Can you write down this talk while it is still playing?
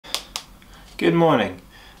Good morning.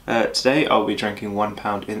 Today I'll be drinking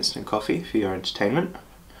 £1 instant coffee for your entertainment.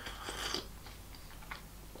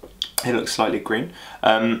 It looks slightly green.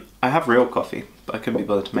 I have real coffee, but I couldn't be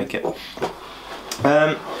bothered to make it.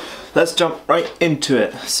 Let's jump right into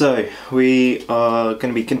it. So we are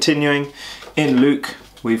going to be continuing in Luke.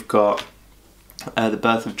 We've got the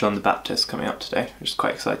birth of John the Baptist coming up today, which is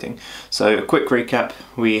quite exciting. So a quick recap,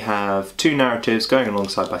 we have two narratives going along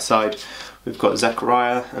side by side. We've got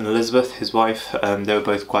Zechariah and Elizabeth, his wife. They were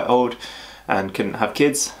both quite old and couldn't have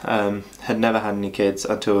kids, had never had any kids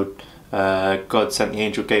until God sent the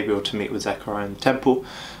angel Gabriel to meet with Zechariah in the temple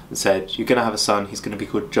and said, "You're going to have a son, he's going to be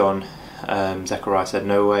called John." Zechariah said,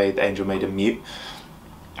 "No way," the angel made him mute.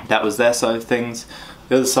 That was their side of things.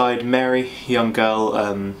 The other side, Mary, young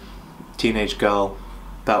girl, teenage girl,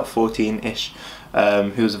 about 14-ish,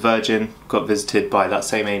 who was a virgin, got visited by that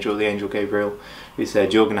same angel, the angel Gabriel, who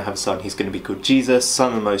said, "You're going to have a son, he's going to be called Jesus, Son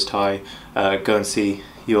of the Most High, go and see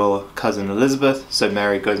your cousin Elizabeth." So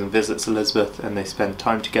Mary goes and visits Elizabeth and they spend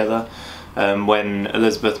time together. When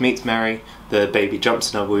Elizabeth meets Mary, the baby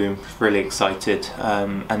jumps in her womb, really excited,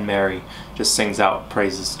 and Mary just sings out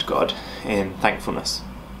praises to God in thankfulness.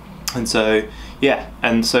 And so, yeah,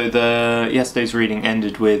 and so yesterday's reading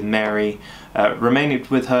ended with Mary remaining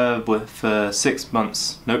with her for 3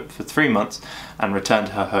 months, and returned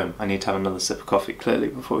to her home. I need to have another sip of coffee, clearly,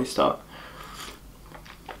 before we start.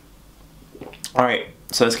 Alright,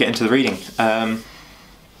 so let's get into the reading.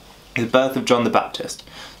 The birth of John the Baptist.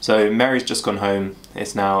 So Mary's just gone home,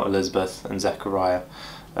 it's now Elizabeth and Zechariah,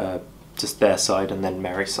 just their side and then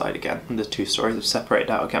Mary's side again. And the two stories have separated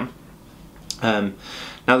out again.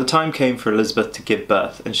 Now the time came for Elizabeth to give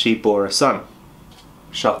birth, and she bore a son.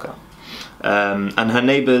 Shocker. And her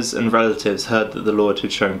neighbours and relatives heard that the Lord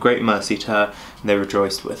had shown great mercy to her, and they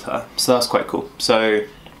rejoiced with her. So that's quite cool. So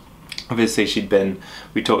obviously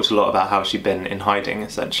we talked a lot about how she'd been in hiding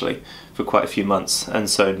essentially for quite a few months, and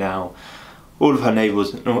so now all of her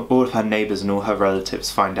neighbours and all her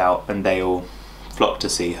relatives find out, and they all flock to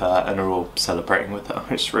see her and are all celebrating with her,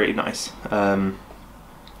 which is really nice.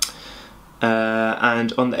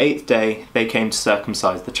 And on the 8th day they came to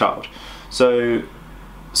circumcise the child. So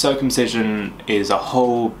circumcision is a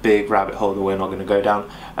whole big rabbit hole that we're not going to go down.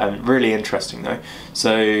 Really interesting though.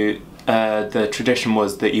 So the tradition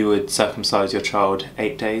was that you would circumcise your child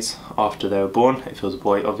 8 days after they were born, if it was a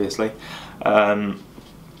boy obviously.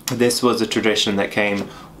 This was a tradition that came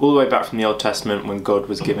all the way back from the Old Testament, when God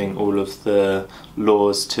was giving all of the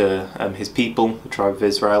laws to his people, the tribe of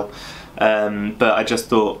Israel. But I just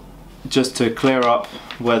thought, just to clear up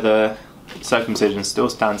whether circumcision still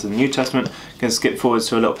stands in the New Testament, I'm going to skip forwards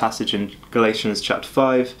to a little passage in Galatians chapter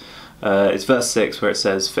 5. It's verse 6 where it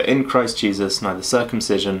says, "For in Christ Jesus neither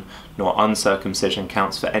circumcision nor uncircumcision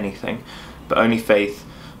counts for anything, but only faith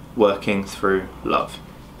working through love."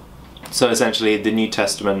 So essentially the New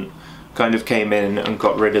Testament kind of came in and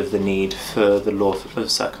got rid of the need for the law of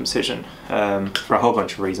circumcision for a whole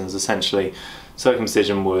bunch of reasons. Essentially,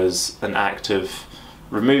 circumcision was an act of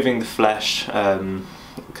removing the flesh,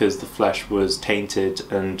 because the flesh was tainted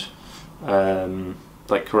and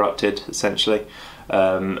corrupted essentially.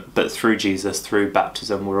 But through Jesus, through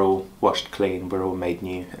baptism, we're all washed clean, we're all made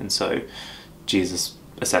new, and so Jesus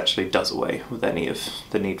essentially does away with any of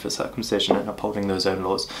the need for circumcision and upholding those own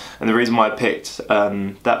laws. And the reason why I picked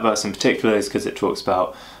that verse in particular is because it talks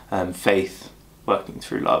about faith working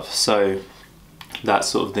through love. So that's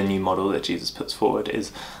sort of the new model that Jesus puts forward,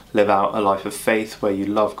 is live out a life of faith where you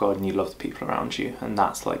love God and you love the people around you, and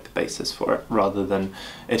that's like the basis for it, rather than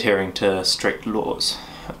adhering to strict laws.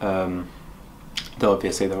 Though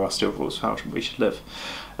obviously there are still rules for how we should live.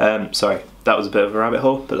 Sorry, that was a bit of a rabbit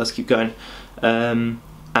hole, but let's keep going.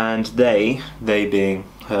 And they being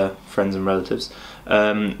her friends and relatives,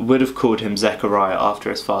 would have called him Zechariah after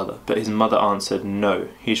his father, but his mother answered, "No,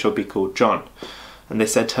 he shall be called John." And they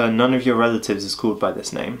said to her, "None of your relatives is called by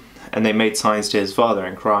this name." And they made signs to his father,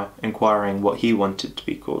 inquiring what he wanted to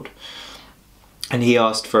be called. And he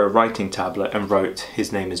asked for a writing tablet and wrote,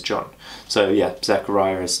 "His name is John." So yeah,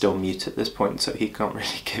 Zechariah is still mute at this point, so he can't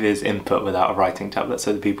really give his input without a writing tablet.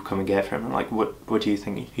 So the people come and get for him and like, what do you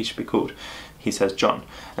think he should be called? He says John.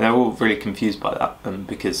 And they're all really confused by that,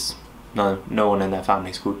 because no one in their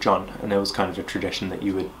family is called John, and it was kind of a tradition that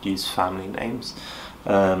you would use family names.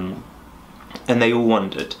 And they all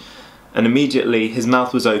wondered. And immediately his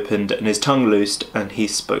mouth was opened and his tongue loosed, and he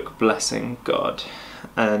spoke, blessing God.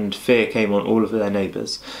 And fear came on all of their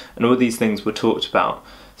neighbours. And all these things were talked about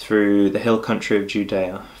through the hill country of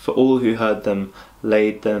Judea. For all who heard them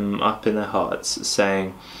laid them up in their hearts,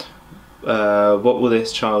 saying, "What will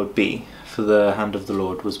this child be? For the hand of the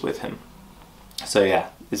Lord was with him." So yeah,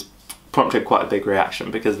 it's prompted quite a big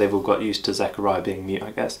reaction because they've all got used to Zechariah being mute,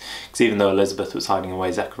 I guess. Because even though Elizabeth was hiding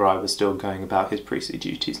away, Zechariah was still going about his priestly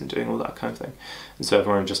duties and doing all that kind of thing. And so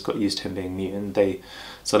everyone just got used to him being mute, and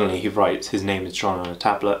suddenly he writes, his name is drawn on a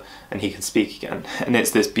tablet, and he can speak again. And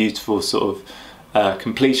it's this beautiful sort of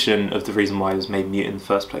completion of the reason why he was made mute in the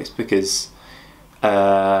first place, because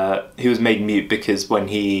he was made mute because when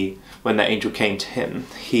the angel came to him,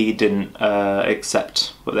 he didn't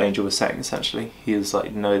accept what the angel was saying, essentially. He was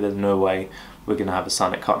like, no, there's no way we're going to have a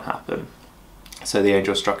son, it can't happen. So the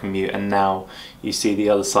angel struck him mute, and now you see the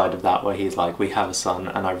other side of that where he's like, we have a son,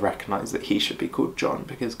 and I recognise that he should be called John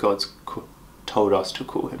because God's told us to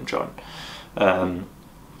call him John.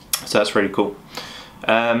 So that's really cool.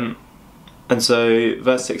 And so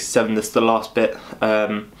verse 67, this is the last bit.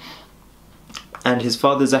 And his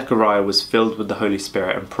father Zechariah was filled with the Holy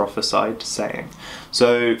Spirit and prophesied, saying.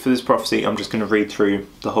 So for this prophecy, I'm just going to read through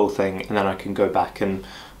the whole thing, and then I can go back and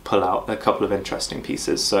pull out a couple of interesting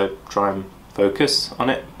pieces. So try and focus on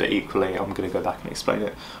it, but equally I'm going to go back and explain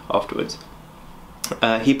it afterwards.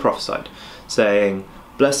 He prophesied, saying,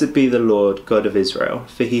 "Blessed be the Lord God of Israel,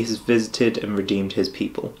 for he has visited and redeemed his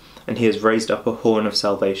people, and he has raised up a horn of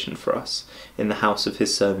salvation for us in the house of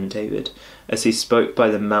his servant David, as he spoke by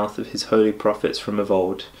the mouth of his holy prophets from of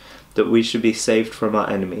old, that we should be saved from our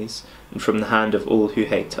enemies and from the hand of all who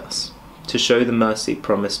hate us, to show the mercy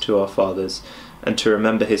promised to our fathers, and to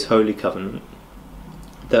remember his holy covenant,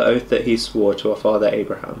 the oath that he swore to our father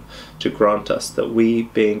Abraham, to grant us that we,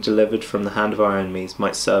 being delivered from the hand of our enemies,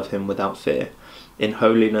 might serve him without fear, in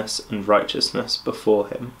holiness and righteousness before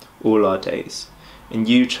him all our days. And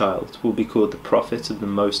you, child, will be called the prophet of the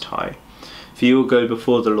Most High, for you will go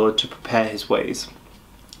before the Lord to prepare his ways,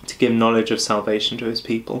 to give knowledge of salvation to his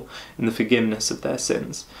people in the forgiveness of their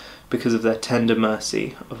sins, because of the tender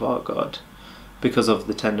mercy of our God,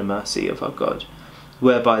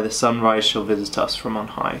 whereby the sunrise shall visit us from on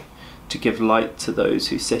high, to give light to those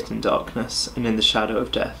who sit in darkness and in the shadow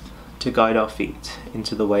of death, to guide our feet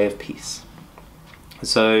into the way of peace."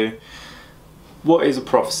 So, what is a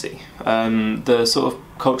prophecy? The sort of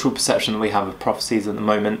cultural perception that we have of prophecies at the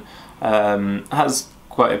moment has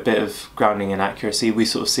quite a bit of grounding in accuracy. We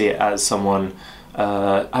sort of see it as someone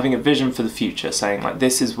having a vision for the future, saying like,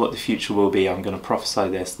 this is what the future will be, I'm going to prophesy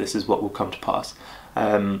this is what will come to pass.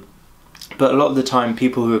 But a lot of the time,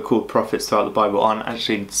 people who are called prophets throughout the Bible aren't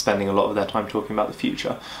actually spending a lot of their time talking about the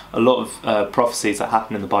future. A lot of prophecies that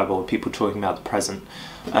happen in the Bible are people talking about the present.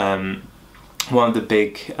 One of the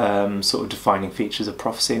big sort of defining features of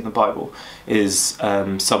prophecy in the Bible is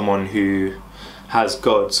someone who has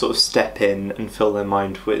God sort of step in and fill their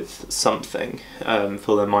mind with something,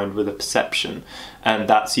 fill their mind with a perception, and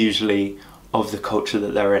that's usually of the culture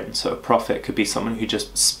that they're in. So a prophet could be someone who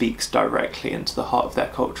just speaks directly into the heart of their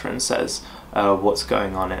culture and says what's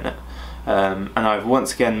going on in it. And I've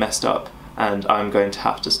once again messed up, and I'm going to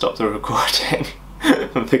have to stop the recording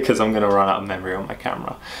because I'm going to run out of memory on my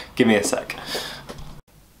camera. Give me a sec.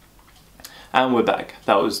 And we're back.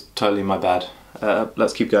 That was totally my bad.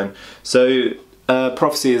 Let's keep going. So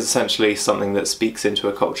prophecy is essentially something that speaks into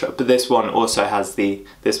a culture, but this one also has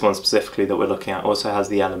this one specifically that we're looking at also has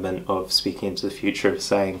the element of speaking into the future, of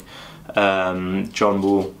saying John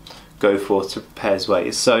will go forth to prepare his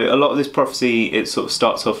ways. So a lot of this prophecy, it sort of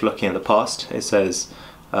starts off looking at the past. It says,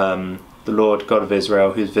 the Lord God of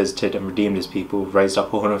Israel, who's visited and redeemed his people, raised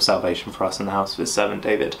up a horn of salvation for us in the house of his servant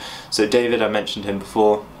David. So David, I mentioned him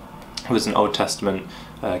before, was an Old Testament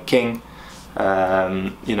king.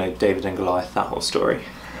 You know, David and Goliath, that whole story.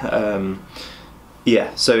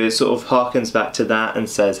 Yeah, so it sort of harkens back to that and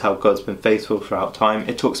says how God's been faithful throughout time.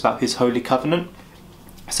 It talks about his holy covenant.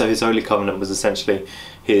 So his holy covenant was essentially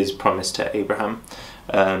his promise to Abraham,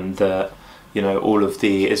 that, you know, all of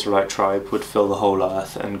the Israelite tribe would fill the whole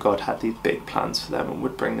earth, and God had these big plans for them and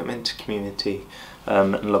would bring them into community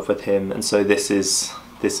and love with him. And so this is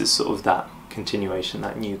sort of that continuation,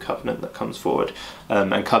 that new covenant that comes forward.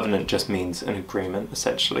 And covenant just means an agreement,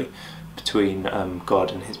 essentially, between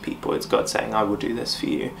God and his people. It's God saying, I will do this for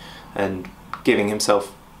you, and giving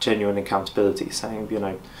himself genuine accountability, saying, you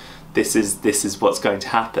know, this is what's going to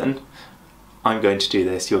happen. I'm going to do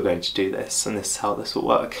this, you're going to do this, and this is how this will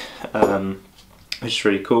work, which is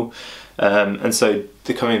really cool. And so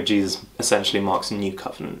the coming of Jesus essentially marks a new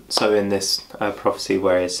covenant. So in this prophecy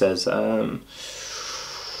where it says, to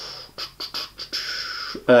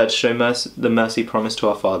show the mercy promised to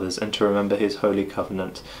our fathers, and to remember his holy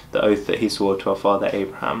covenant, the oath that he swore to our father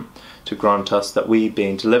Abraham, to grant us that we,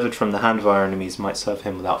 being delivered from the hand of our enemies, might serve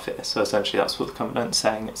him without fear. So essentially that's what the covenant's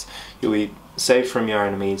saying. It's you'll be saved from your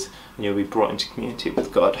enemies, and you'll be brought into community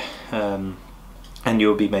with God, and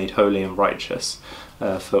you'll be made holy and righteous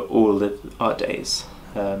for all of our days.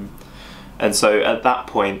 And so at that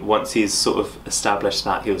point, once he's sort of established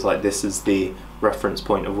that, he was like, this is the reference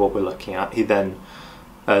point of what we're looking at. He then,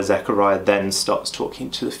 Zechariah then starts talking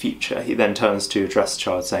to the future. He then turns to address the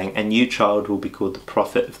child saying, and you, child, will be called the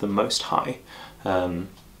prophet of the Most High.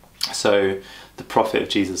 So the prophet of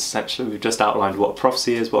Jesus, essentially, we've just outlined what a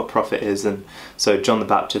prophecy is, what a prophet is, and so John the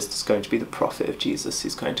Baptist is going to be the prophet of Jesus.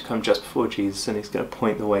 He's going to come just before Jesus, and he's going to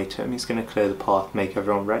point the way to him. He's going to clear the path, make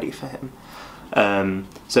everyone ready for him.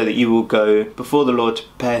 So that you will go before the Lord to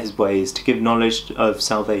prepare his ways, to give knowledge of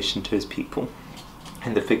salvation to his people,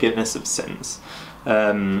 and the forgiveness of sins.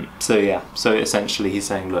 So essentially he's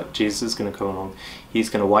saying, look, Jesus is going to come along, he's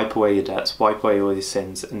going to wipe away your debts, wipe away all your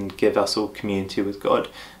sins, and give us all community with God,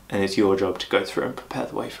 and it's your job to go through and prepare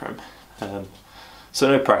the way for him. So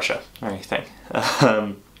no pressure or anything.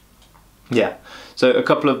 So a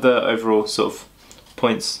couple of the overall sort of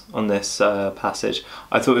points on this passage.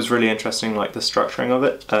 I thought it was really interesting, like the structuring of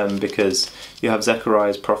it, because you have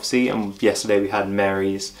Zechariah's prophecy, and yesterday we had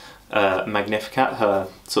Mary's Magnificat, her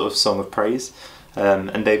sort of song of praise,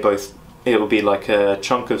 and they both, it will be like a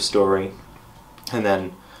chunk of story, and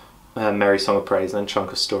then Mary's song of praise, then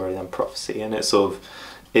chunk of story, then prophecy, and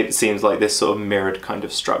it seems like this sort of mirrored kind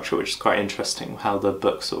of structure, which is quite interesting, how the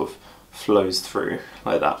book sort of flows through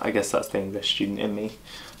like that. I guess that's the English student in me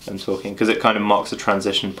I'm talking, because it kind of marks a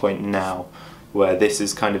transition point now, where this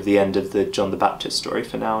is kind of the end of the John the Baptist story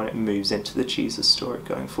for now, and it moves into the Jesus story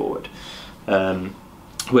going forward. The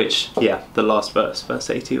last verse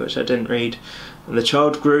 80, which I didn't read. And the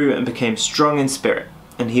child grew and became strong in spirit,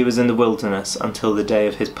 and he was in the wilderness until the day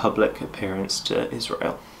of his public appearance to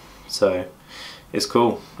Israel. So it's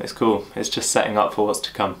cool. It's just setting up for what's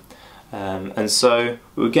to come. And so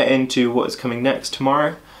we'll get into what is coming next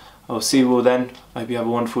tomorrow. I'll see you all then. I hope you have a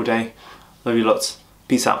wonderful day. Love you lots.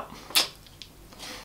 Peace out.